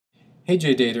Hey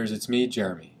JDaters, it's me,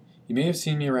 Jeremy. You may have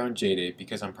seen me around JDate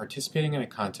because I'm participating in a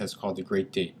contest called The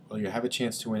Great Date, where you'll have a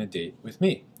chance to win a date with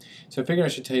me. So I figured I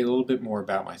should tell you a little bit more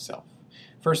about myself.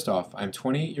 First off, I'm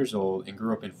 28 years old and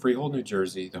grew up in Freehold, New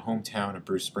Jersey, the hometown of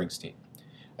Bruce Springsteen.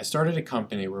 I started a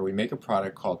company where we make a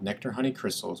product called Nectar Honey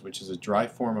Crystals, which is a dry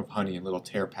form of honey in little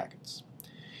tear packets.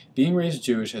 Being raised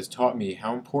Jewish has taught me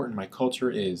how important my culture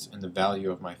is and the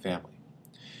value of my family.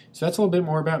 So that's a little bit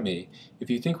more about me. If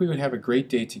you think we would have a great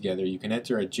date together, you can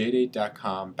enter at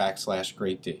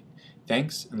jdate.com/greatdate.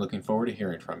 Thanks, and looking forward to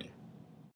hearing from you.